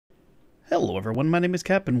Hello everyone, my name is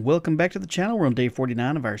Cap and welcome back to the channel. We're on day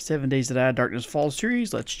 49 of our 7 Days to Die Darkness Fall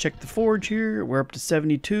series. Let's check the forge here. We're up to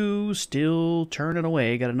 72, still churning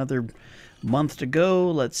away. Got another month to go.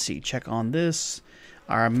 Let's see, check on this.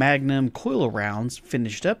 Our Magnum coil rounds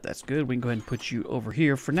finished up. That's good. We can go ahead and put you over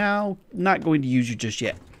here for now. Not going to use you just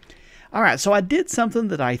yet. Alright, so I did something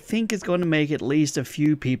that I think is going to make at least a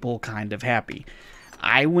few people kind of happy.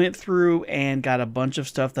 I went through and got a bunch of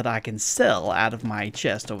stuff that I can sell out of my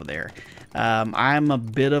chest over there. I'm a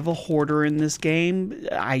bit of a hoarder in this game.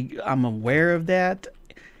 I'm aware of that,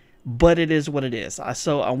 but it is what it is.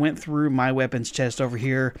 So I went through my weapons chest over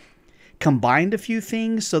here, combined a few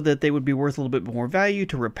things so that they would be worth a little bit more value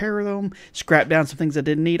to repair them, scrap down some things I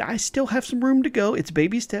didn't need. I still have some room to go. It's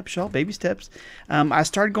baby steps, y'all, baby steps. I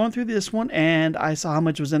started going through this one, and I saw how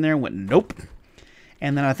much was in there and went, nope.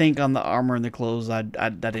 And then I think on the armor and the clothes, I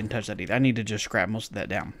didn't touch that either. I need to just scrap most of that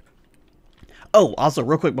down. Oh, also,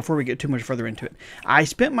 real quick, before we get too much further into it, I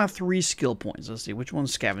spent my 3 skill points. Let's see, which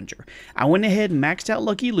one's Scavenger? I went ahead and maxed out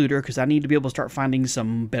Lucky Looter because I need to be able to start finding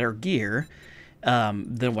some better gear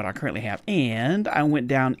than what I currently have. And I went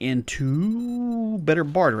down into Better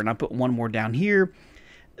Barter, and I put one more down here.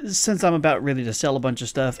 Since I'm about ready to sell a bunch of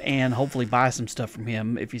stuff and hopefully buy some stuff from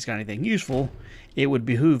him if he's got anything useful, it would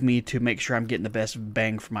behoove me to make sure I'm getting the best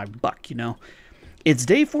bang for my buck, you know. It's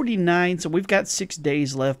day 49, so we've got 6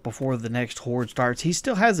 days left before the next horde starts. He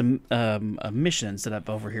still has a mission set up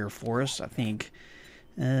over here for us, I think.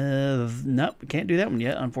 Nope, we can't do that one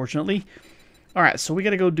yet, unfortunately. Alright, so we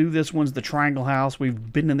got to go do this one's the Triangle House.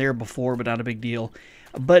 We've been in there before, but not a big deal.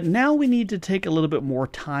 But now we need to take a little bit more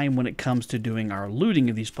time when it comes to doing our looting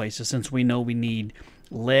of these places, since we know we need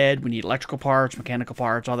lead, we need electrical parts, mechanical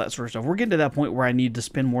parts, all that sort of stuff. We're getting to that point where I need to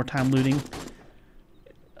spend more time looting.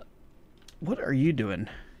 What are you doing?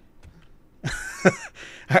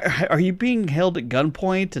 Are you being held at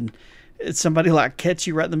gunpoint and somebody like catch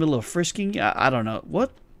you right in the middle of frisking? I don't know.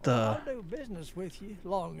 What the? I'll do business with you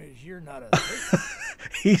long as you're not a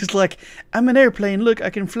He's like, I'm an airplane. Look, I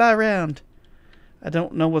can fly around. I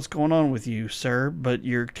don't know what's going on with you, sir, but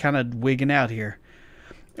you're kind of wigging out here.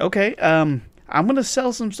 Okay, I'm going to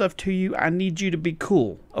sell some stuff to you. I need you to be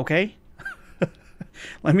cool, okay?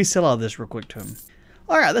 Let me sell all this real quick to him.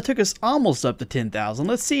 Alright, that took us almost up to 10,000.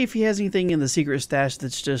 Let's see if he has anything in the secret stash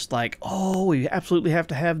that's just like, oh, we absolutely have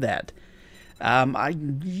to have that.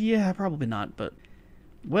 Yeah, probably not, but,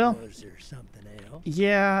 well, Was there something else?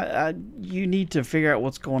 yeah, you need to figure out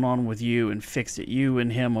what's going on with you and fix it. You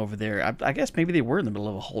and him over there. I guess maybe they were in the middle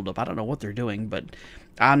of a holdup. I don't know what they're doing, but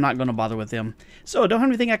I'm not going to bother with them. So I don't have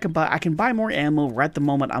anything I can buy. I can buy more ammo. Right at the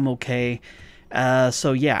moment, I'm okay.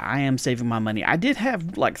 So yeah, I am saving my money. I did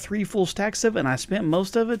have like 3 full stacks of it, and I spent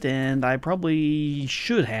most of it, and I probably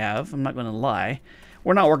should have. I'm not going to lie.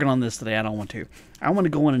 We're not working on this today. I don't want to. I want to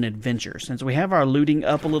go on an adventure. Since we have our looting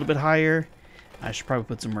up a little bit higher, I should probably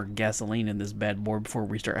put some more gasoline in this bad boy before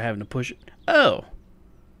we start having to push it. Oh!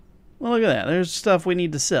 Well, look at that. There's stuff we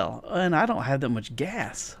need to sell. And I don't have that much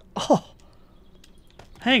gas. Oh!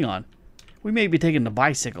 Hang on. We may be taking the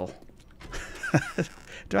bicycle.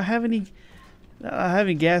 Do I have any... I have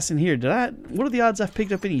any gas in here? What are the odds I've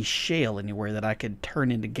picked up any shale anywhere that I could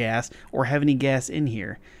turn into gas or have any gas in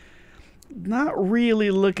here? Not really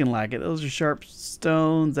looking like it. Those are sharp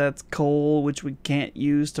stones. That's coal, which we can't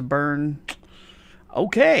use to burn.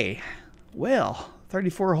 Okay. Well,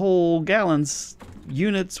 34 whole gallons,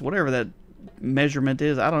 units, whatever that measurement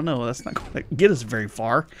is. I don't know. That's not going to get us very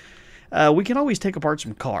far. We can always take apart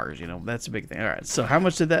some cars, you know, that's a big thing. Alright, so how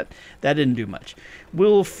much did that? That didn't do much.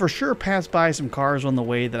 We'll for sure pass by some cars on the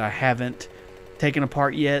way that I haven't taken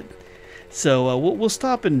apart yet. So we'll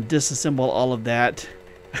stop and disassemble all of that.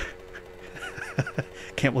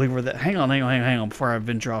 Can't believe we're that. Hang on before I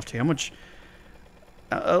venture off to you. How much?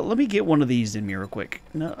 Let me get one of these in me real quick.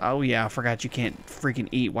 No, oh yeah, I forgot you can't freaking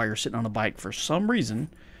eat while you're sitting on a bike for some reason.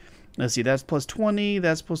 Let's see, that's plus 20,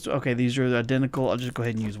 that's plus... Okay, these are identical. I'll just go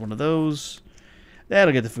ahead and use one of those.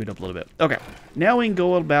 That'll get the food up a little bit. Okay, now we can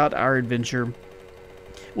go about our adventure.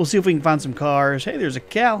 We'll see if we can find some cars. Hey, there's a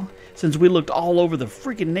cow. Since we looked all over the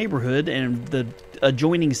freaking neighborhood and the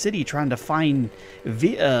adjoining city trying to find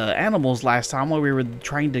animals last time while we were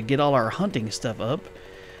trying to get all our hunting stuff up.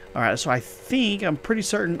 Alright, so I think, I'm pretty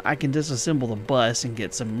certain I can disassemble the bus and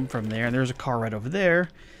get some from there. And there's a car right over there.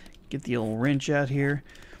 Get the old wrench out here.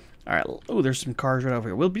 Alright, oh, there's some cars right over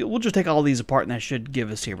here. We'll just take all these apart and that should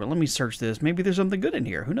give us here. But let me search this. Maybe there's something good in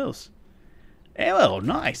here. Who knows? Oh,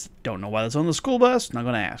 nice. Don't know why that's on the school bus. Not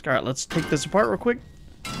going to ask. Alright, let's take this apart real quick.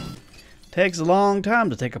 Takes a long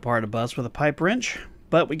time to take apart a bus with a pipe wrench.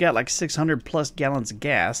 But we got like 600 plus gallons of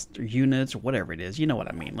gas, or units, or whatever it is. You know what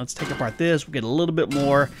I mean. Let's take apart this. We'll get a little bit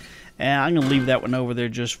more. And I'm going to leave that one over there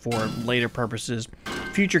just for later purposes.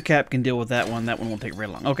 Future Cap can deal with that one. That one won't take very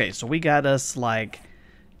long. Okay, so we got us like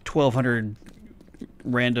 1,200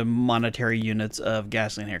 random monetary units of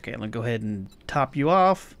gasoline here. Okay, let me go ahead and top you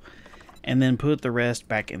off and then put the rest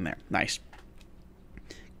back in there. Nice.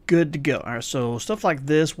 Good to go. All right, so stuff like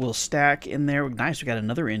this will stack in there. Nice, we got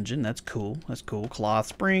another engine. That's cool. That's cool. Cloth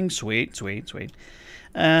spring. Sweet, sweet, sweet.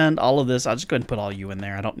 And all of this, I'll just go ahead and put all you in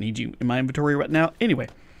there. I don't need you in my inventory right now. Anyway.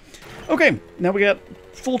 Okay, now we got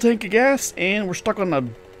full tank of gas, and we're stuck on a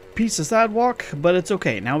piece of sidewalk, but it's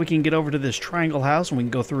okay. Now we can get over to this triangle house, and we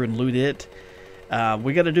can go through and loot it.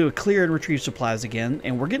 We got to do a clear and retrieve supplies again,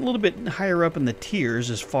 and we're getting a little bit higher up in the tiers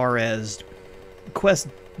as far as quest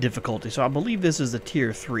difficulty. So I believe this is a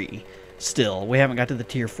tier 3 still. We haven't got to the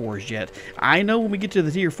tier 4s yet. I know when we get to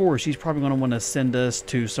the tier 4s, he's probably going to want to send us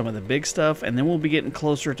to some of the big stuff, and then we'll be getting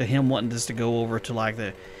closer to him wanting us to go over to like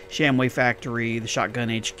the Shamway Factory, the Shotgun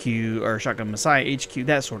HQ, or Shotgun Messiah HQ,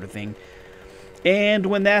 that sort of thing. And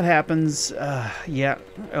when that happens, yeah,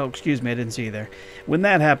 oh, excuse me, I didn't see you there. When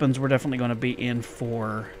that happens, we're definitely going to be in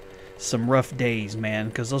for some rough days, man,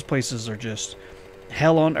 because those places are just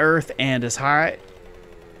hell on earth, and as high...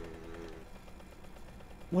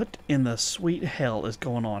 What in the sweet hell is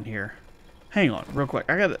going on here? Hang on, real quick.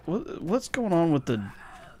 I got what's going on with the...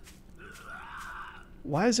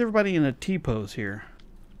 Why is everybody in a T-pose here?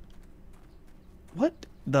 What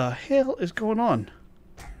the hell is going on?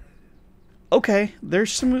 Okay,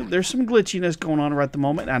 there's some glitchiness going on right at the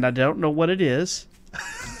moment, and I don't know what it is.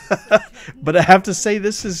 But I have to say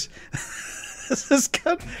this is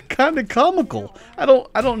kind of comical. I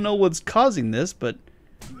don't know what's causing this, but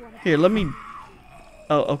here, let me...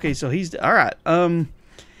 Oh, okay, so he's... Alright,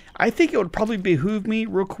 I think it would probably behoove me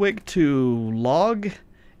real quick to log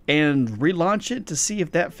and relaunch it to see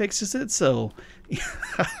if that fixes it, so...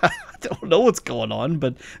 I don't know what's going on,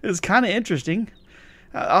 but it's kind of interesting.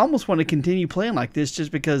 I almost want to continue playing like this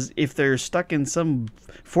just because if they're stuck in some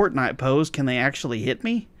Fortnite pose, can they actually hit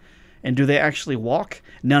me? And do they actually walk?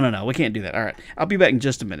 No, we can't do that. All right, I'll be back in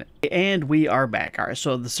just a minute. And we are back. All right,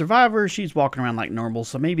 so the survivor, she's walking around like normal,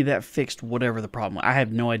 so maybe that fixed whatever the problem was. I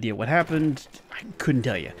have no idea what happened. I couldn't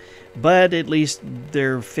tell you. But at least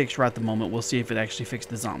they're fixed right at the moment. We'll see if it actually fixed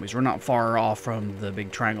the zombies. We're not far off from the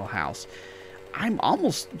big triangle house. I'm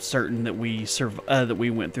almost certain that we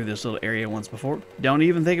went through this little area once before. Don't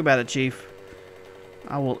even think about it, Chief.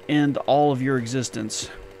 I will end all of your existence.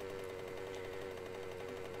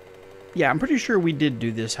 Yeah, I'm pretty sure we did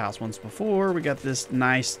do this house once before. We got this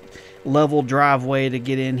nice level driveway to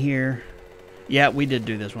get in here. Yeah, we did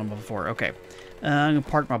do this one before. Okay. I'm going to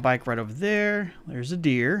park my bike right over there. There's a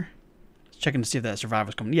deer. Checking to see if that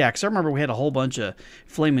survivor's coming. Yeah, because I remember we had a whole bunch of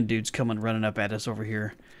flaming dudes coming running up at us over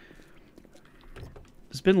here.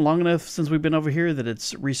 It's been long enough since we've been over here that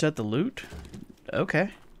it's reset the loot. Okay.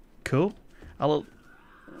 Cool. Where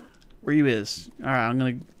you is? Alright, I'm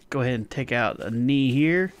going to go ahead and take out a knee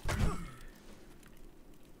here.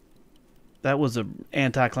 That was an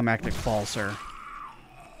anticlimactic fall, sir.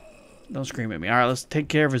 Don't scream at me. Alright, let's take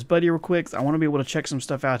care of his buddy real quick. I want to be able to check some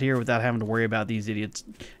stuff out here without having to worry about these idiots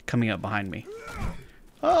coming up behind me.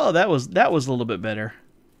 Oh, that was a little bit better.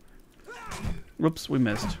 Whoops, we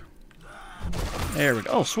missed. There we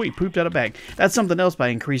go. Oh, sweet. Pooped out a bag. That's something else by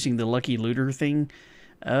increasing the lucky looter thing.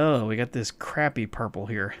 Oh, we got this crappy purple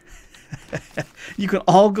here. You can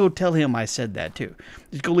all go tell him I said that, too.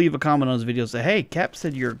 Just go leave a comment on his video and say, hey, Cap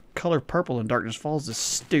said your color purple in Darkness Falls is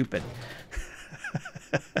stupid.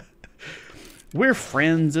 We're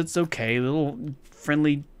friends. It's okay. A little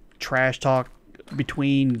friendly trash talk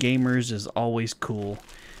between gamers is always cool.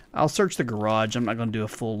 I'll search the garage. I'm not going to do a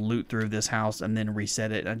full loot through this house and then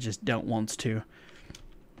reset it. I just don't want to.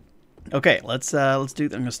 Okay, let's do. I'm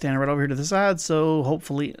going to stand right over here to the side, so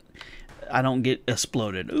hopefully I don't get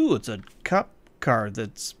exploded. Ooh, it's a cop car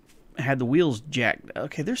that's had the wheels jacked.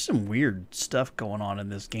 Okay, there's some weird stuff going on in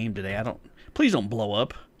this game today. Please don't blow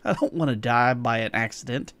up. I don't want to die by an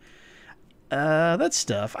accident. That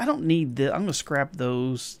stuff. I don't need the. I'm going to scrap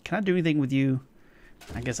those. Can I do anything with you?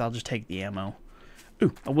 I guess I'll just take the ammo.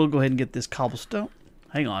 Ooh, I will go ahead and get this cobblestone.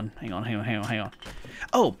 Hang on.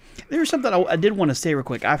 Oh, there's something I did want to say real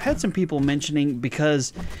quick. I've had some people mentioning,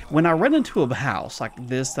 because when I run into a house like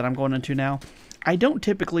this that I'm going into now, I don't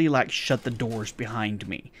typically like shut the doors behind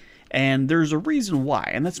me. And there's a reason why.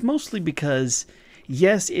 And that's mostly because,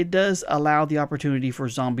 yes, it does allow the opportunity for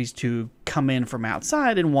zombies to come in from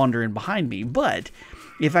outside and wander in behind me. But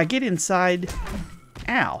if I get inside,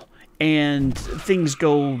 ow. And things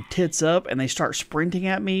go tits up and they start sprinting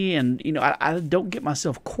at me, and you know, I don't get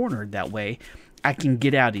myself cornered that way. I can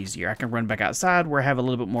get out easier. I can run back outside where I have a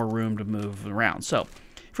little bit more room to move around. So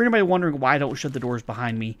For anybody wondering why I don't shut the doors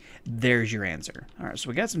behind me, there's your answer. All right, so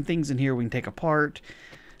we got some things in here we can take apart.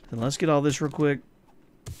 Then let's get all this real quick.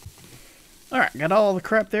 All right, got all the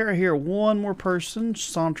crap there. I hear one more person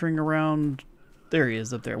sauntering around. There he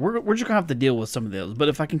is up there. We're just gonna have to deal with some of those. But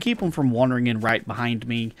if I can keep them from wandering in right behind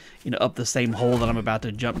me, you know, up the same hole that I'm about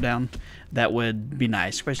to jump down, that would be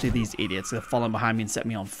nice. Especially these idiots that have fallen behind me and set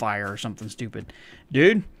me on fire or something stupid.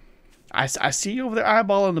 Dude, I see you over there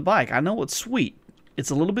eyeballing the bike. I know it's sweet. It's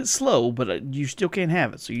a little bit slow, but you still can't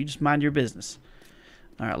have it. So you just mind your business.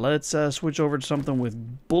 All right, let's switch over to something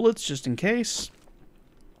with bullets just in case.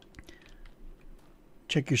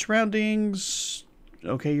 Check your surroundings.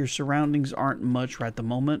 Okay, your surroundings aren't much right at the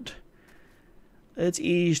moment. Let's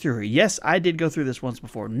ease through here. Yes, I did go through this once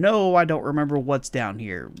before. No, I don't remember what's down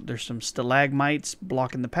here. There's some stalagmites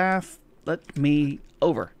blocking the path. Let me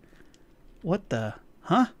over. What the?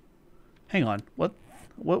 Huh? Hang on.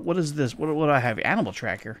 What is this? What do I have? Animal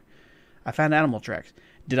tracker. I found animal tracks.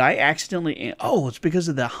 Did I accidentally... Oh, it's because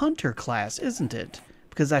of the hunter class, isn't it?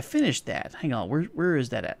 Because I finished that. Hang on. Where is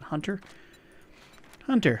that at? Hunter?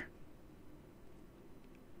 Hunter.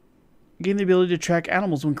 Gain the ability to track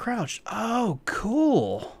animals when crouched. Oh,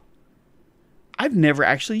 cool. I've never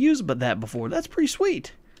actually used that before. That's pretty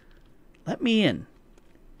sweet. Let me in.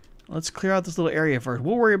 Let's clear out this little area first.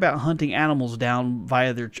 We'll worry about hunting animals down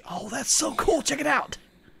via their... Oh, that's so cool. Check it out.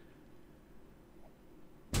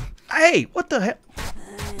 Hey, what the heck?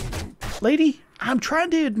 Lady, I'm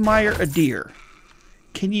trying to admire a deer.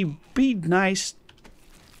 Can you be nice?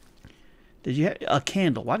 Did you have a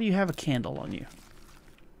candle? Why do you have a candle on you?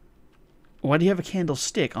 Why do you have a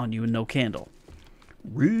candlestick on you and no candle?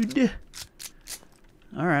 Rude.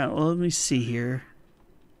 Alright, well, let me see here.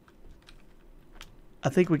 I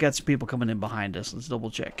think we got some people coming in behind us. Let's double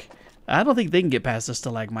check. I don't think they can get past the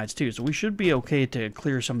stalagmites too, so we should be okay to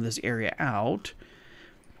clear some of this area out.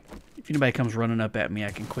 If anybody comes running up at me, I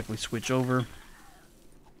can quickly switch over.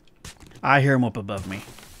 I hear them up above me.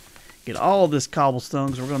 Get all this cobblestone,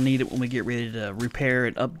 because we're going to need it when we get ready to repair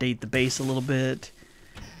and update the base a little bit.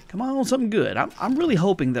 Come on, something good. I'm really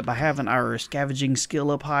hoping that by having our scavenging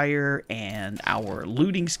skill up higher and our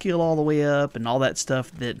looting skill all the way up and all that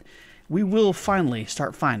stuff, that we will finally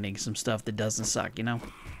start finding some stuff that doesn't suck, you know?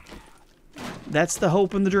 That's the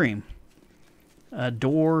hope and the dream.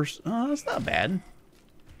 Doors. Oh, that's not bad.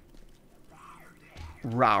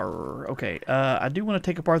 Rawr. Okay, I do want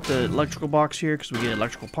to take apart the electrical box here because we get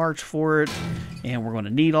electrical parts for it, and we're going to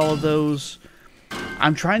need all of those.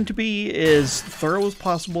 I'm trying to be as thorough as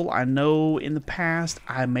possible. I know in the past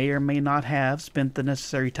I may or may not have spent the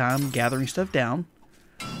necessary time gathering stuff down.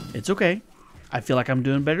 It's okay. I feel like I'm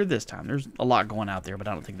doing better this time. There's a lot going out there, but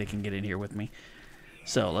I don't think they can get in here with me.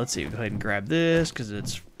 So let's see. Go ahead and grab this because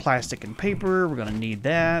it's plastic and paper. We're going to need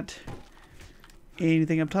that.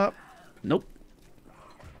 Anything up top? Nope.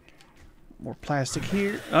 More plastic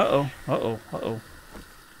here. Uh-oh. Uh-oh. Uh-oh.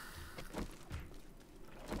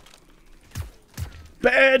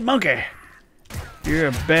 Bad monkey. You're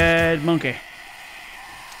a bad monkey.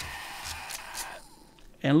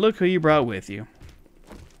 And look who you brought with you.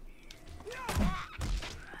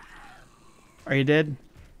 Are you dead?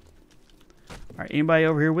 Alright, anybody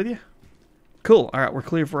over here with you? Cool. Alright, we're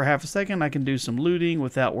clear for half a second. I can do some looting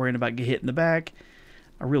without worrying about getting hit in the back.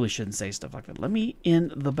 I really shouldn't say stuff like that. Let me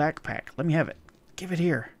in the backpack. Let me have it. Give it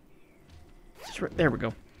here. There we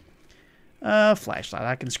go. Flashlight.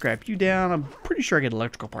 I can scrap you down. I'm pretty sure I get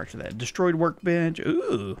electrical parts for that. Destroyed workbench.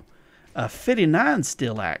 Ooh. A 59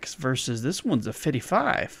 steel axe versus this one's a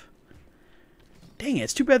 55. Dang it.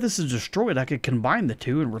 It's too bad this is destroyed. I could combine the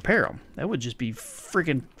two and repair them. That would just be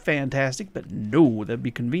freaking fantastic. But no, that'd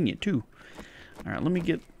be convenient too. Alright, let me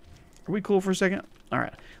get... Are we cool for a second?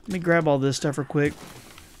 Alright. Let me grab all this stuff real quick.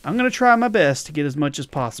 I'm going to try my best to get as much as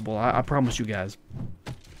possible. I promise you guys.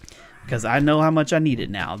 Because I know how much I need it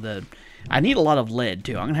now. I need a lot of lead,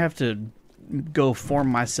 too. I'm going to have to go form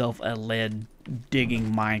myself a lead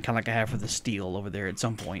digging mine, kind of like I have for the steel over there at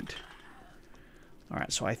some point.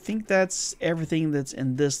 Alright, so I think that's everything that's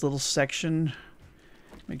in this little section.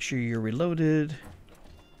 Make sure you're reloaded.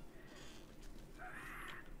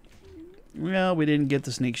 Well, we didn't get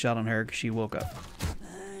the sneak shot on her because she woke up.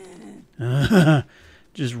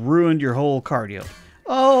 Just ruined your whole cardio.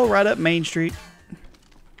 Oh, right up Main Street.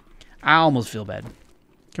 I almost feel bad.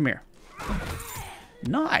 Come here.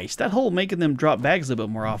 Nice. That whole making them drop bags a little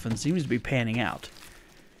bit more often seems to be panning out.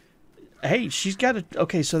 Hey, she's got a...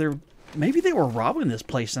 Okay, so maybe they were robbing this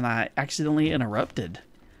place and I accidentally interrupted.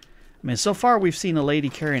 I mean, so far we've seen a lady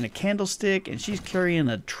carrying a candlestick and she's carrying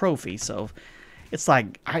a trophy. So it's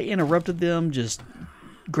like I interrupted them just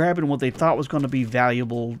grabbing what they thought was going to be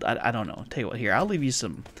valuable. I don't know. Tell you what, here, I'll leave you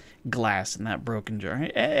some glass in that broken jar.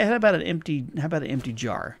 How about an empty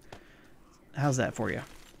jar? How's that for you?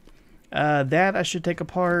 That I should take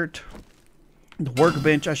apart. The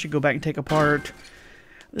workbench I should go back and take apart.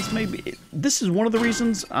 This is one of the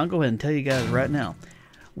reasons, I'll go ahead and tell you guys right now.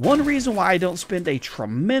 One reason why I don't spend a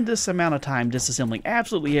tremendous amount of time disassembling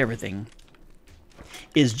absolutely everything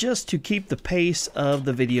is just to keep the pace of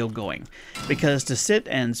the video going. Because to sit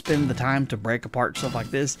and spend the time to break apart stuff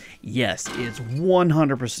like this, yes, it's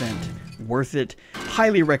 100% worth it.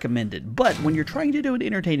 Highly recommended. But when you're trying to do an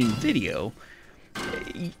entertaining video,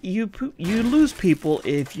 you lose people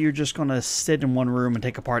if you're just going to sit in one room and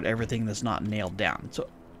take apart everything that's not nailed down. So,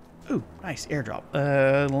 ooh, nice airdrop.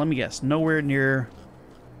 Let me guess. Nowhere near...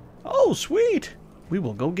 Oh, sweet! We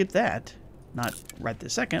will go get that. Not right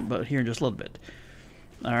this second, but here in just a little bit.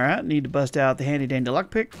 Alright, need to bust out the handy dandy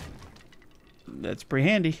lockpick. That's pretty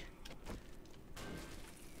handy.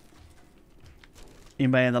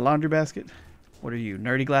 Anybody in the laundry basket? What are you?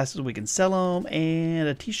 Nerdy glasses? We can sell them. And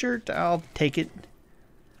a t-shirt? I'll take it.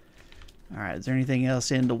 Alright, is there anything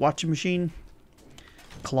else in the washing machine?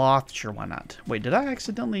 Cloth? Sure, why not? Wait, did I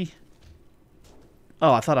accidentally...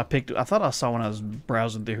 Oh, I thought I saw when I was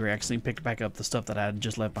browsing through here, I accidentally picked back up the stuff that I had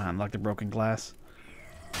just left behind, like the broken glass.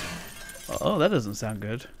 Oh, that doesn't sound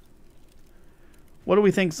good. What do we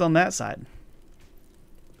think's on that side?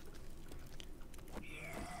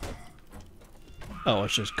 Oh,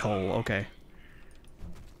 it's just coal. Okay.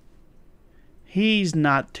 He's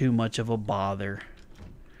not too much of a bother.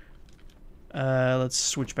 Let's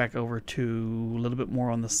switch back over to a little bit more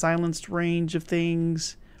on the silenced range of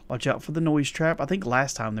things. Watch out for the noise trap. I think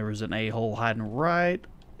last time there was an a-hole hiding right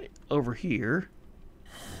over here.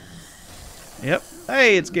 Yep.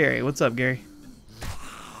 Hey, it's Gary. What's up, Gary?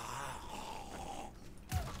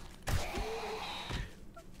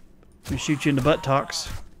 Let me shoot you in the buttocks.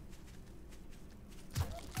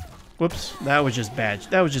 Whoops. That was just bad.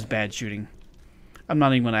 That was just bad shooting. I'm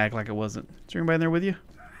not even going to act like it wasn't. Is there anybody in there with you?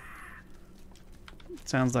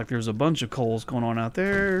 Sounds like there's a bunch of coals going on out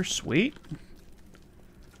there. Sweet.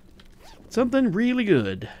 Something really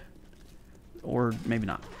good. Or maybe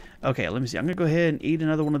not. Okay, let me see. I'm going to go ahead and eat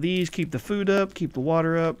another one of these. Keep the food up. Keep the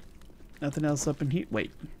water up. Nothing else up in here.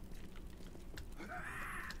 Wait.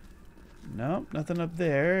 Nope, nothing up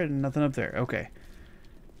there and nothing up there. Okay.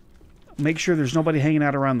 Make sure there's nobody hanging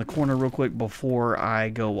out around the corner real quick before I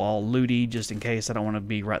go all looty, just in case. I don't want to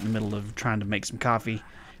be right in the middle of trying to make some coffee.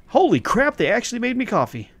 Holy crap, they actually made me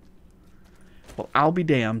coffee. Well, I'll be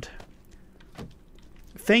damned.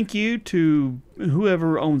 Thank you to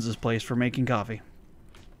whoever owns this place for making coffee.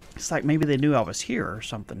 It's like maybe they knew I was here or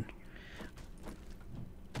something.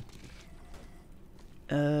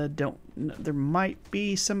 There might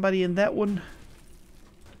be somebody in that one.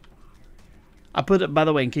 I put it, by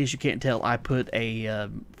the way, in case you can't tell, I put a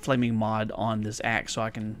flaming mod on this axe so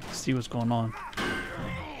I can see what's going on.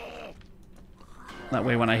 That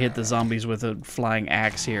way when I hit the zombies with a flying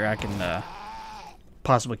axe here, I can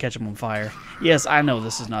possibly catch them on fire. Yes, I know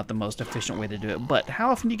this is not the most efficient way to do it, but how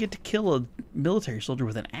often do you get to kill a military soldier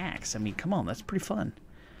with an axe? I mean, come on, that's pretty fun.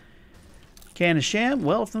 Can of sham?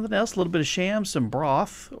 Well, if nothing else, a little bit of sham, some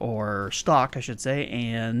broth, or stock, I should say,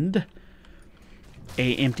 and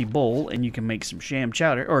a empty bowl, and you can make some sham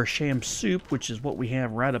chowder, or sham soup, which is what we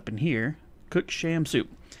have right up in here. Cooked sham soup.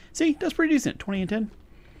 See, that's pretty decent. 20 and 10.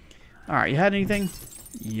 Alright, you had anything?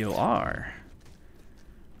 You are.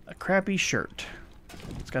 A crappy shirt.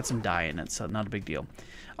 It's got some dye in it, so not a big deal.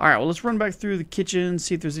 Alright, well, let's run back through the kitchen,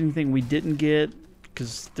 see if there's anything we didn't get,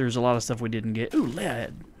 because there's a lot of stuff we didn't get. Ooh,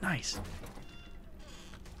 lead. Nice.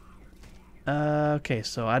 Okay,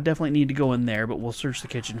 so I definitely need to go in there, but we'll search the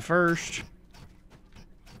kitchen first.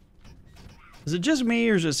 Is it just me,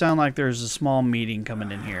 or does it sound like there's a small meeting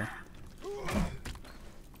coming in here?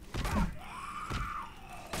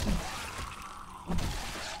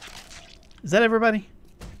 Is that everybody?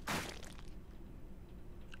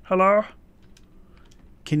 Hello?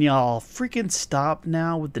 Can y'all freaking stop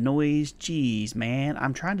now with the noise? Jeez, man.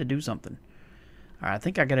 I'm trying to do something. Alright, I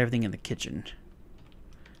think I got everything in the kitchen.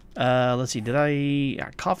 Let's see. Did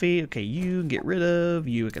I... coffee. Okay, you get rid of.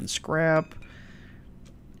 You can scrap.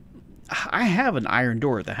 I have an iron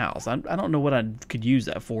door at the house. I don't know what I could use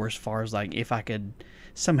that for, as far as like if I could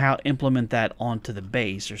somehow implement that onto the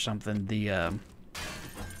base or something. The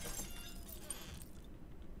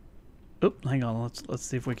Oop, hang on. Let's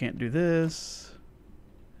see if we can't do this.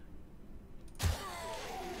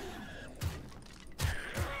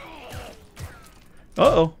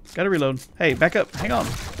 Uh-oh. Gotta reload. Hey, back up. Hang on.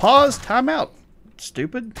 Pause. Time out.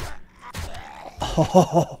 Stupid.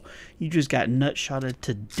 Oh, You just got nut-shotted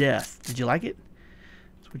to death. Did you like it?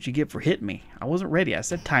 That's what you get for hitting me. I wasn't ready. I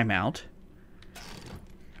said timeout.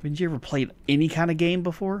 Haven't you ever played any kind of game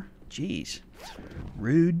before? Jeez.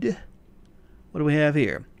 Rude. What do we have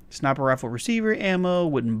here? Sniper rifle receiver, ammo,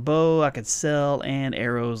 wooden bow I could sell, and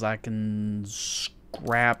arrows I can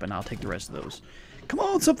scrap, and I'll take the rest of those. Come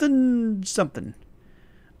on, something.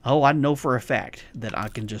 Oh, I know for a fact that I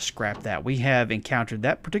can just scrap that. We have encountered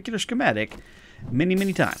that particular schematic many,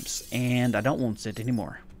 many times, and I don't want it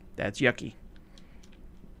anymore. That's yucky.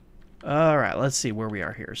 Alright, let's see where we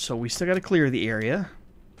are here. So we still got to clear the area.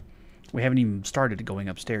 We haven't even started going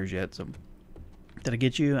upstairs yet, so... Did I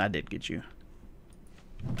get you? I did get you.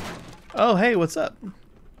 Oh, hey, what's up? I'm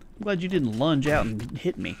glad you didn't lunge out and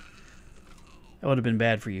hit me. That would have been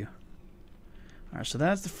bad for you. Alright, so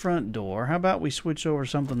that's the front door. How about we switch over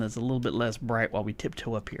something that's a little bit less bright while we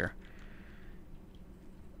tiptoe up here?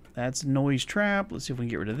 That's a noise trap. Let's see if we can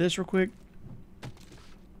get rid of this real quick.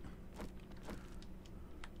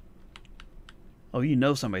 Oh, you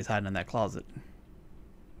know somebody's hiding in that closet.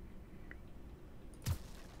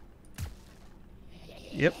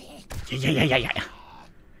 Yep. Yeah.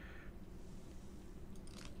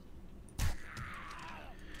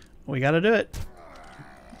 We gotta do it.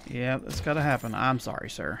 Yeah, that's gotta happen. I'm sorry,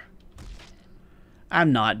 sir.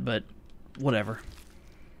 I'm not, but whatever.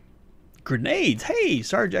 Grenades! Hey,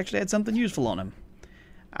 Sarge actually had something useful on him.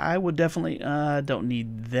 I would definitely, don't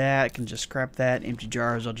need that. Can just scrap that. Empty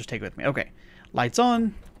jars, I'll just take it with me. Okay. Lights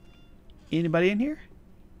on. Anybody in here?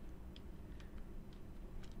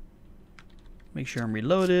 Make sure I'm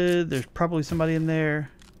reloaded. There's probably somebody in there.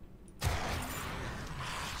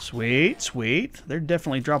 Sweet, sweet. They're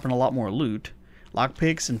definitely dropping a lot more loot.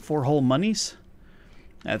 Lockpicks and 4 whole monies.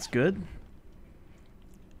 That's good.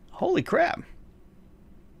 Holy crap.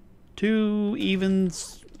 2 even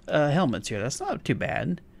helmets here. That's not too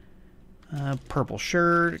bad. Purple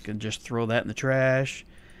shirt. I can just throw that in the trash.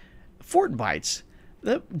 Fort bites.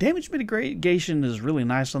 The damage mitigation is really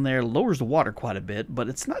nice on there. Lowers the water quite a bit, but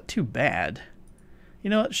it's not too bad. You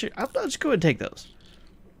know what? I'll just go ahead and take those.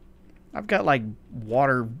 I've got like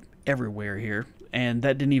water everywhere here, and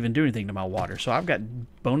that didn't even do anything to my water. So I've got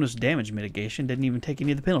bonus damage mitigation. Didn't even take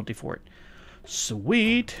any of the penalty for it.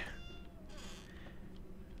 Sweet.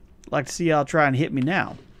 Like to see y'all try and hit me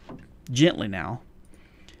now. Gently now.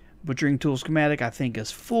 Butchering tool schematic I think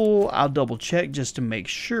is full. I'll double check just to make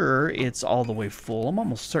sure it's all the way full. I'm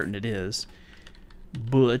almost certain it is.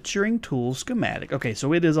 Butchering tool schematic. Okay,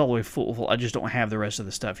 so it is all the way full. I just don't have the rest of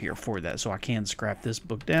the stuff here for that, so I can scrap this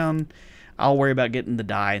book down. I'll worry about getting the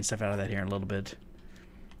dye and stuff out of that here in a little bit.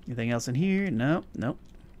 Anything else in here? No, nope.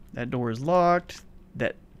 That door is locked.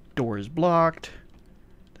 That door is blocked.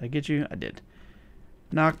 Did I get you? I did.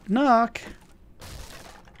 Knock, knock.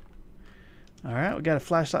 Alright, we got a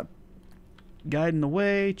flashlight guiding the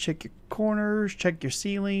way. Check your corners. Check your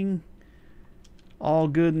ceiling. All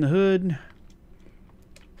good in the hood.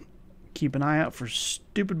 Keep an eye out for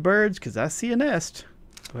stupid birds, because I see a nest.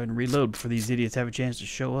 Go ahead and reload before these idiots have a chance to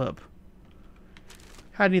show up.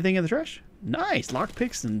 Hide anything in the trash? Nice!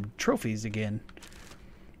 Lockpicks and trophies again.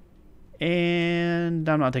 And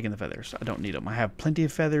I'm not taking the feathers. I don't need them. I have plenty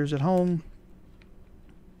of feathers at home.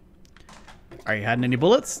 Are you hiding any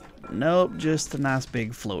bullets? Nope, just a nice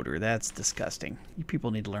big floater. That's disgusting. You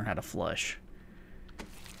people need to learn how to flush.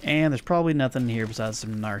 And there's probably nothing here besides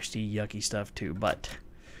some nasty, yucky stuff too, but...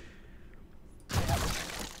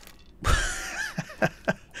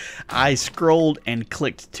 I scrolled and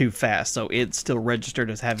clicked too fast, so it still registered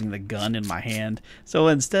as having the gun in my hand. So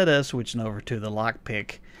instead of switching over to the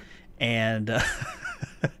lockpick and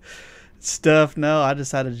stuff, no, I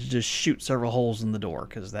decided to just shoot several holes in the door,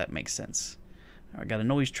 because that makes sense. I got a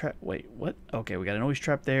noise trap. Wait, what? Okay, we got a noise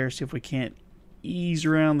trap there. See if we can't ease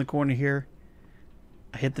around the corner here.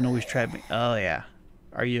 I hit the noise trap. Oh, yeah.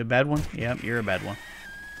 Are you a bad one? Yep, you're a bad one.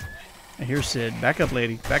 Here's Sid. Back up,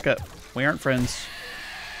 lady. Back up. We aren't friends.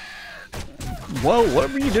 Whoa,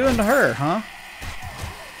 what were you doing to her, huh?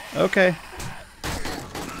 Okay.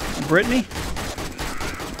 Brittany,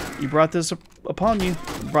 you brought this upon you.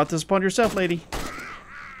 You brought this upon yourself, lady.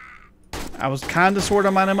 I was kind of sort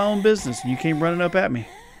of minding my own business, and you came running up at me.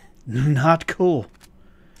 Not cool.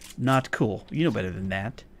 Not cool. You know better than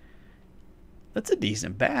that. That's a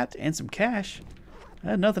decent bat and some cash.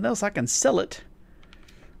 I had nothing else. I can sell it.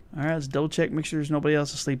 Alright, let's double check, make sure there's nobody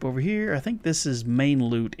else asleep over here. I think this is main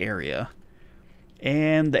loot area.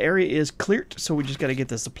 And the area is cleared, so we just got to get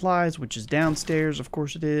the supplies, which is downstairs. Of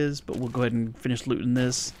course it is, but we'll go ahead and finish looting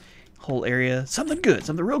this whole area. Something good,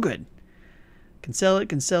 something real good. Can sell it,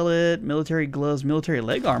 can sell it. Military gloves, military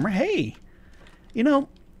leg armor. Hey, you know,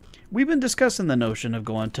 we've been discussing the notion of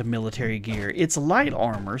going to military gear. It's light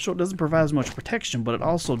armor, so it doesn't provide as much protection, but it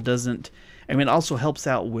also doesn't, I mean, it also helps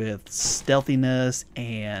out with stealthiness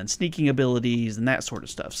and sneaking abilities and that sort of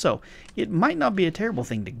stuff. So it might not be a terrible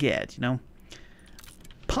thing to get, you know.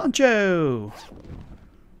 Poncho!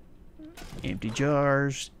 Empty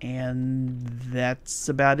jars, and that's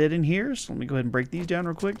about it in here. So let me go ahead and break these down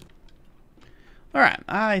real quick. Alright,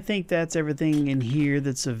 I think that's everything in here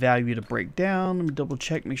that's of value to break down. Let me double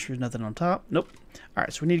check, make sure there's nothing on top. Nope.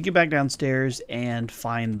 Alright, so we need to get back downstairs and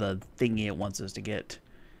find the thingy it wants us to get.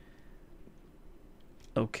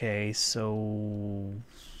 Okay, so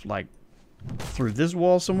like through this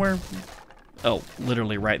wall somewhere? Oh,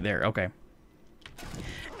 literally right there. Okay.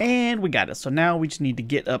 And we got it. So now we just need to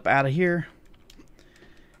get up out of here.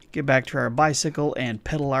 Get back to our bicycle and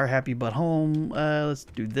pedal our happy butt home. Let's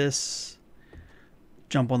do this.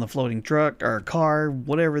 Jump on the floating truck or car,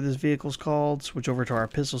 whatever this vehicle's called. Switch over to our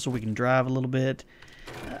pistol so we can drive a little bit.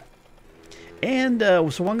 So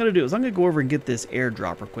what I'm going to do is I'm going to go over and get this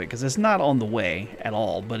airdrop real quick, because it's not on the way at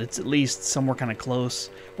all, but it's at least somewhere kind of close.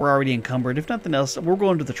 We're already encumbered. If nothing else, we're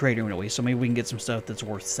going to the trader anyway, so maybe we can get some stuff that's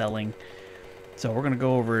worth selling. So we're going to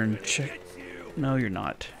go over and check. No, you're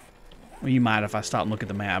not. Well, you might if I stop and look at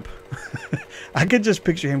the map. I could just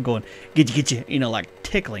picture him going, get you, you know, like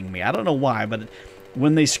tickling me. I don't know why, but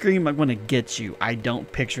when they scream, I'm going to get you, I don't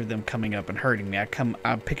picture them coming up and hurting me. I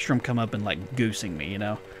picture them come up and like goosing me, you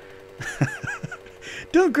know.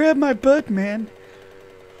 Don't grab my butt, man.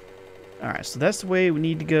 Alright, so that's the way we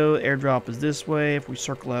need to go. Airdrop is this way. If we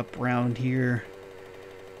circle up around here,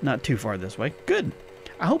 not too far this way. Good.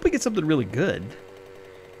 I hope we get something really good.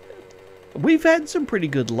 We've had some pretty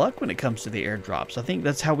good luck when it comes to the airdrops. I think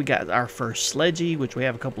that's how we got our first sledgy, which we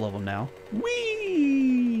have a couple of them now.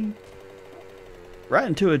 Whee! Right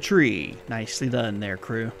into a tree. Nicely done there,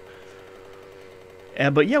 crew.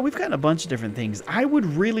 But yeah, we've gotten a bunch of different things. I would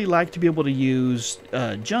really like to be able to use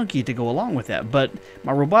Junkie to go along with that, but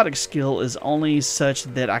my robotic skill is only such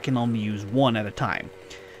that I can only use one at a time.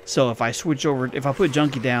 So if I switch over, if I put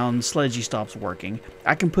Junkie down, Sledgy stops working.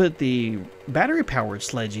 I can put the battery-powered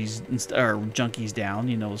Sledgies or Junkies down,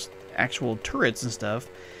 you know, actual turrets and stuff.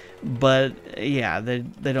 But yeah,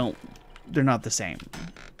 they're not the same.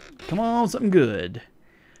 Come on, something good.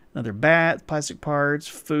 Another bat, plastic parts,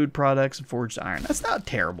 food products, and forged iron. That's not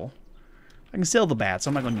terrible. I can sell the bats.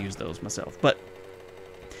 I'm not going to use those myself. But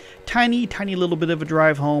tiny little bit of a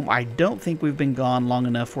drive home. I don't think we've been gone long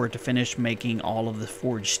enough for it to finish making all of the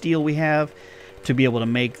forged steel we have to be able to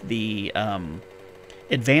make the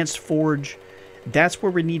advanced forge. That's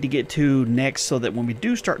where we need to get to next, so that when we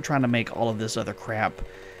do start trying to make all of this other crap,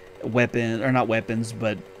 weapons, or not weapons,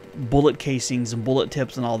 but bullet casings and bullet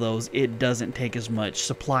tips and all those, it doesn't take as much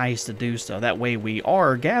supplies to do so. That way we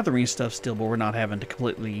are gathering stuff still, but we're not having to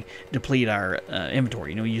completely deplete our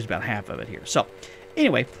inventory. You know, we use about half of it here. So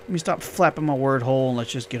anyway, let me stop flapping my word hole and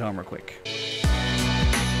let's just get home real quick.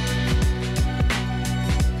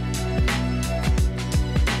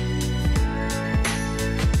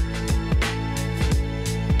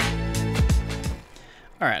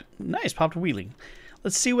 Alright, nice, popped a wheelie.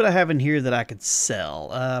 Let's see what I have in here that I could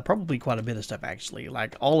sell. Probably quite a bit of stuff, actually.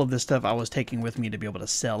 Like, all of this stuff I was taking with me to be able to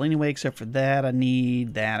sell anyway, except for that. I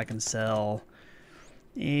need that I can sell.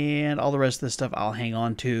 And all the rest of this stuff I'll hang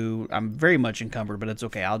on to. I'm very much encumbered, but it's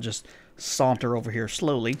okay. I'll just saunter over here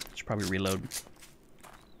slowly. Should probably reload.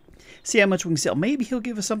 See how much we can sell. Maybe he'll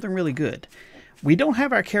give us something really good. We don't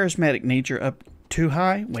have our charismatic nature up too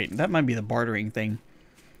high. Wait, that might be the bartering thing.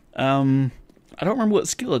 I don't remember what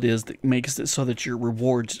skill it is that makes it so that your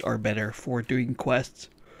rewards are better for doing quests.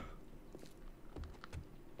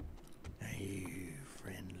 Are you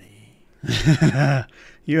friendly?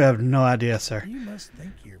 You have no idea, sir. You must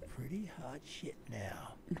think you're pretty hot shit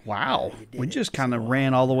now. Wow. We just kind of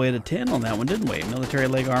ran all the way to 10 on that one, didn't we? Military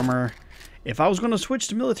leg armor. If I was going to switch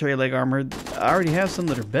to military leg armor, I already have some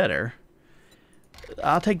that are better.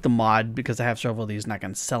 I'll take the mod because I have several of these and I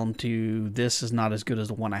can sell them to you. This is not as good as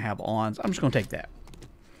the one I have on, so I'm just going to take that.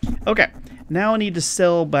 Okay, now I need to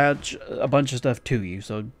sell a bunch of stuff to you,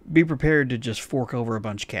 so be prepared to just fork over a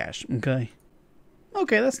bunch of cash, okay?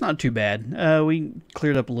 Okay, that's not too bad. We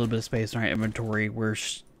cleared up a little bit of space in our inventory. We're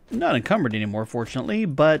not encumbered anymore, fortunately,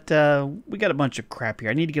 but we got a bunch of crap here.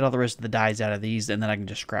 I need to get all the rest of the dyes out of these, and then I can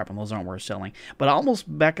just scrap them. Those aren't worth selling. But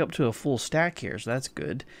almost back up to a full stack here, so that's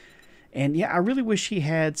good. And yeah, I really wish he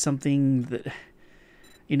had something that,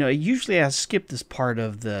 you know, usually I skip this part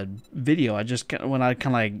of the video. When I kind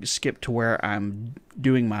of like skip to where I'm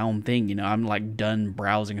doing my own thing, you know, I'm like done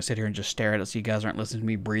browsing and sit here and just stare at it so you guys aren't listening to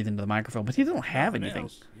me breathe into the microphone. But he don't have anything.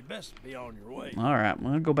 You best be on your way. All right, I'm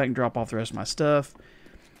going to go back and drop off the rest of my stuff.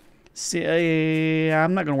 See,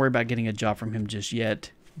 I'm not going to worry about getting a job from him just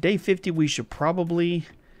yet. Day 50, we should probably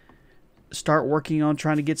start working on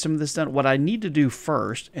trying to get some of this done. What I need to do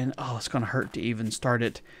first, and oh, it's going to hurt to even start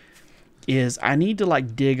it, is I need to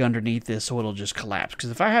like dig underneath this so it'll just collapse. Because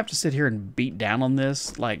if I have to sit here and beat down on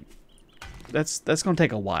this, like that's going to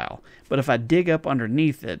take a while. But if I dig up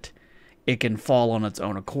underneath it, it can fall on its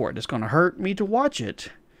own accord. It's going to hurt me to watch it.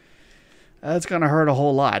 It's going to hurt a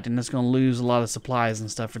whole lot, and it's going to lose a lot of supplies and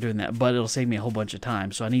stuff for doing that, but it'll save me a whole bunch of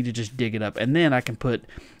time, so I need to just dig it up, and then I can put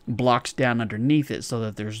blocks down underneath it so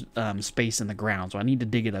that there's space in the ground, so I need to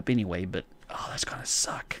dig it up anyway, but, oh, that's going to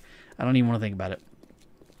suck. I don't even want to think about it.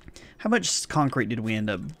 How much concrete did we end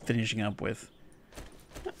up finishing up with?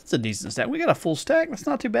 That's a decent stack. We got a full stack. That's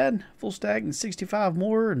not too bad. Full stack and 65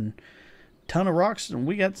 more, and ton of rocks, and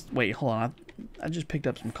we got... Wait, hold on. I just picked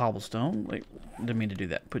up some cobblestone. Wait, didn't mean to do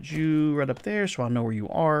that. Put you right up there so I know where you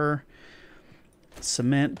are.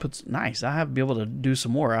 Cement puts... Nice. I have to be able to do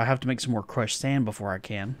some more. I have to make some more crushed sand before I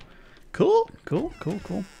can. Cool. Cool. Cool.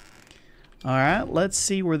 Cool. All right. Let's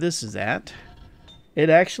see where this is at.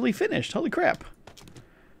 It actually finished. Holy crap.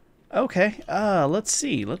 Okay. Let's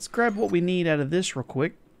see. Let's grab what we need out of this real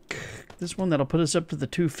quick. This one that'll put us up to the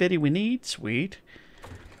 250 we need. Sweet.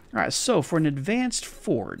 All right. So for an advanced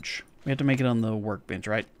forge... We have to make it on the workbench,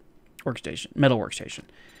 right? Workstation. Metal workstation.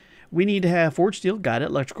 We need to have forged steel. Got it.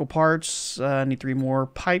 Electrical parts. I need 3 more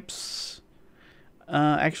pipes.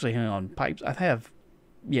 Actually, hang on. Pipes. I have...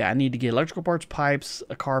 Yeah, I need to get electrical parts, pipes,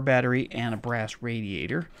 a car battery, and a brass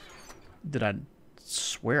radiator. Did I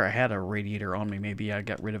swear I had a radiator on me? Maybe I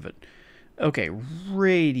got rid of it. Okay,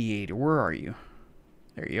 radiator. Where are you?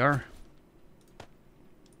 There you are.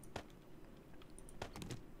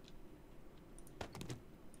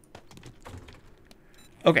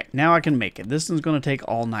 Okay, now I can make it. This one's going to take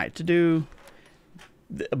all night to do,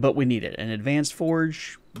 but we need it. An advanced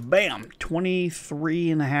forge, bam,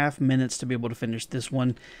 23.5 minutes to be able to finish this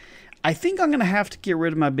one. I think I'm going to have to get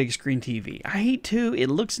rid of my big screen TV. I hate to.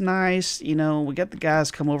 It looks nice. You know, we got the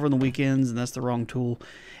guys come over on the weekends, and that's the wrong tool.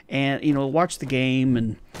 And, you know, watch the game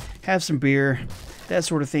and have some beer, that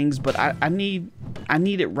sort of things. But I need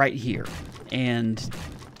it right here. And,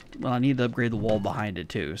 well, I need to upgrade the wall behind it,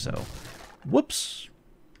 too. So, whoops.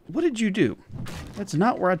 What did you do? That's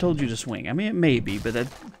not where I told you to swing. I mean, it may be, but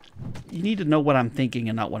you need to know what I'm thinking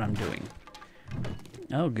and not what I'm doing.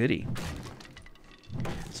 Oh, goody.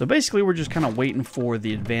 So basically, we're just kind of waiting for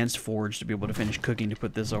the advanced forge to be able to finish cooking to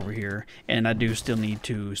put this over here. And I do still need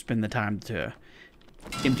to spend the time to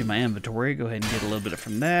empty my inventory. Go ahead and get a little bit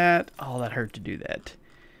from that. Oh, that hurt to do that.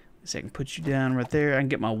 So I can put you down right there. I can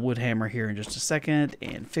get my wood hammer here in just a second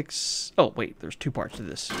and fix... Oh, wait, there's 2 parts to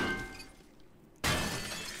this.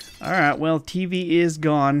 Alright, well, TV is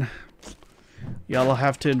gone. Y'all will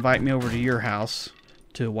have to invite me over to your house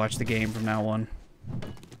to watch the game from now on.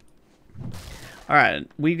 Alright,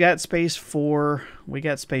 we got space for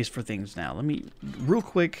things now. Let me, real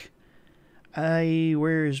quick,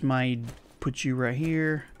 where is my, put you right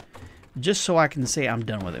here, just so I can say I'm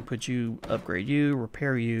done with it. Put you, upgrade you,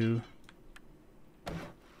 repair you.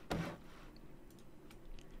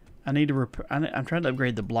 I need to I'm trying to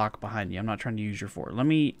upgrade the block behind you. I'm not trying to use your forge. Let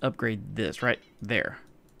me upgrade this right there.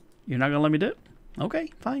 You're not going to let me do it?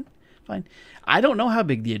 Okay, fine. Fine. I don't know how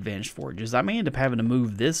big the advanced forge is. I may end up having to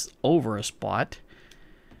move this over a spot.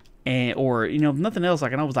 Or, you know, if nothing else, I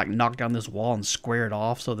can always, like, knock down this wall and square it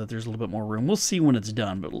off so that there's a little bit more room. We'll see when it's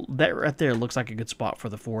done. But that right there looks like a good spot for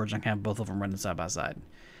the forge. I can have both of them running side by side.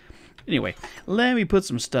 Anyway, let me put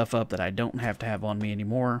some stuff up that I don't have to have on me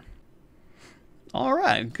anymore.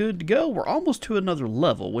 Alright, good to go. We're almost to another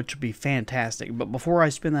level, which would be fantastic. But before I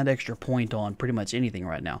spend that extra point on pretty much anything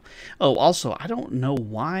right now. Oh, also, I don't know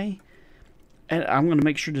why. And I'm going to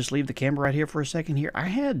make sure to just leave the camera right here for a second here. I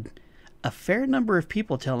had a fair number of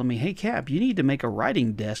people telling me, hey, Cap, you need to make a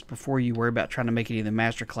writing desk before you worry about trying to make any of the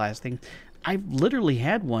masterclass things. I've literally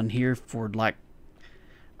had one here for, like,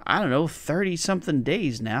 I don't know, 30-something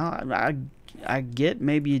days now. I get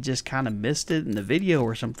maybe you just kind of missed it in the video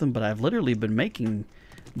or something, but I've literally been making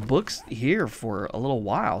books here for a little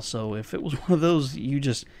while. So if it was one of those you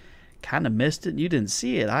just kind of missed it and you didn't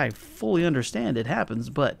see it, I fully understand it happens,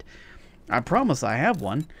 but I promise I have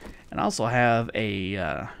one. And I also have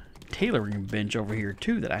a tailoring bench over here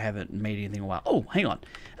too that I haven't made anything in a while. Oh, hang on.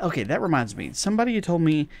 Okay, that reminds me. Somebody had told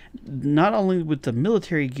me not only with the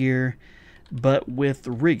military gear, but with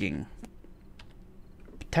rigging.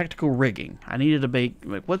 Tactical rigging. I needed to make...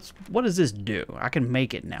 What does this do? I can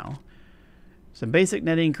make it now. Some basic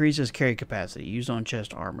net increases carry capacity. Used on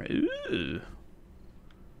chest armor. Ooh.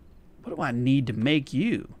 What do I need to make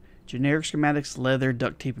you? Generic schematics, leather,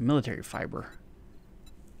 duct tape, and military fiber.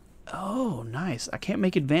 Oh, nice. I can't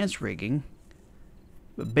make advanced rigging.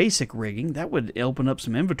 But basic rigging, that would open up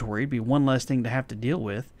some inventory. It'd be one less thing to have to deal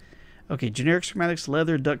with. Okay, generic schematics,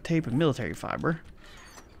 leather, duct tape, and military fiber.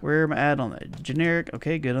 Where am I at on that? Generic,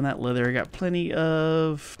 okay, good on that leather. I got plenty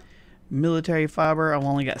of military fiber. I've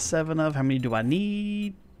only got 7 of. How many do I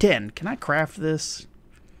need? 10. Can I craft this?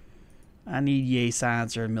 I need yay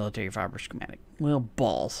science or military fiber schematic. Well,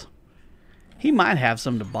 balls. He might have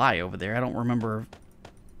some to buy over there. I don't remember.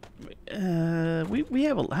 We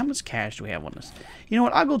have how much cash do we have on this? You know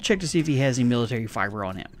what? I'll go check to see if he has any military fiber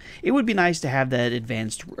on him. It would be nice to have that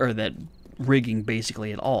advanced or that rigging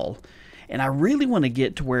basically at all. And I really want to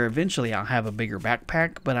get to where eventually I'll have a bigger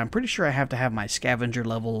backpack, but I'm pretty sure I have to have my scavenger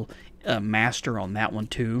level master on that one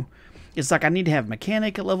too. It's like I need to have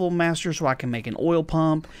mechanic at level master so I can make an oil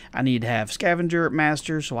pump. I need to have scavenger at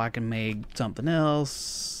master so I can make something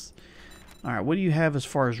else. Alright, what do you have as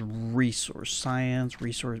far as resource? Science,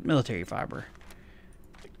 resource, military fiber.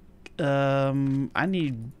 I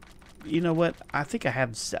need, you know what? I think I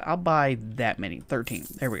have, I'll buy that many. 13.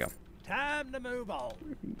 There we go. Time to move on.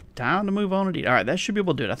 Time to move on indeed. Alright, that should be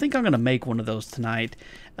able to do it. I think I'm going to make one of those tonight.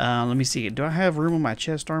 Let me see. Do I have room on my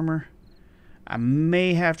chest armor? I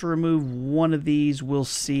may have to remove one of these. We'll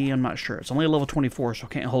see. I'm not sure. It's only a level 24, so I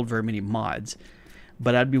can't hold very many mods.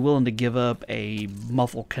 But I'd be willing to give up a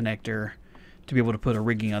muffle connector to be able to put a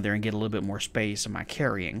rigging on there and get a little bit more space in my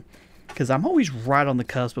carrying. Because I'm always right on the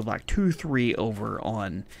cusp of like 2-3 over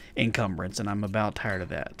on encumbrance, and I'm about tired of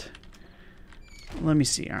that. Let me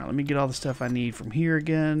see. Alright, let me get all the stuff I need from here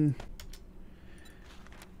again.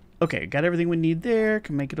 Okay, got everything we need there.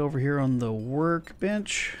 Can make it over here on the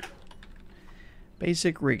workbench.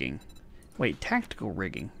 Basic rigging. Wait, tactical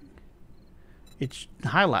rigging. It's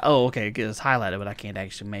highlight. Oh, okay, it's highlighted, but I can't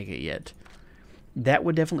actually make it yet. That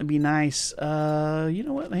would definitely be nice. You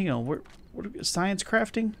know what? Hang on. What science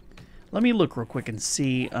crafting? Let me look real quick and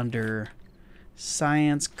see under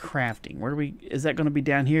science crafting. Where do we? Is that going to be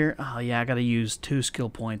down here? Oh yeah, I got to use 2 skill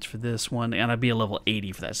points for this one, and I'd be a level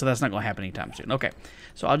 80 for that. So that's not going to happen anytime soon. Okay,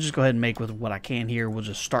 so I'll just go ahead and make with what I can here. We'll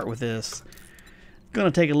just start with this.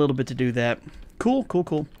 Going to take a little bit to do that. Cool, cool,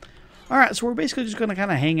 cool. Alright, so we're basically just going to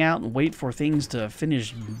kind of hang out and wait for things to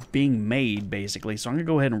finish being made, basically. So I'm going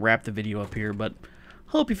to go ahead and wrap the video up here, but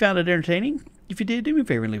hope you found it entertaining. If you did, do me a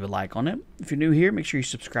favor and leave a like on it. If you're new here, make sure you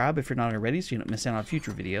subscribe if you're not already so you don't miss out on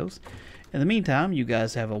future videos. In the meantime, you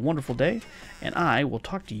guys have a wonderful day, and I will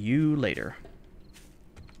talk to you later.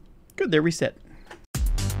 Good, they're reset.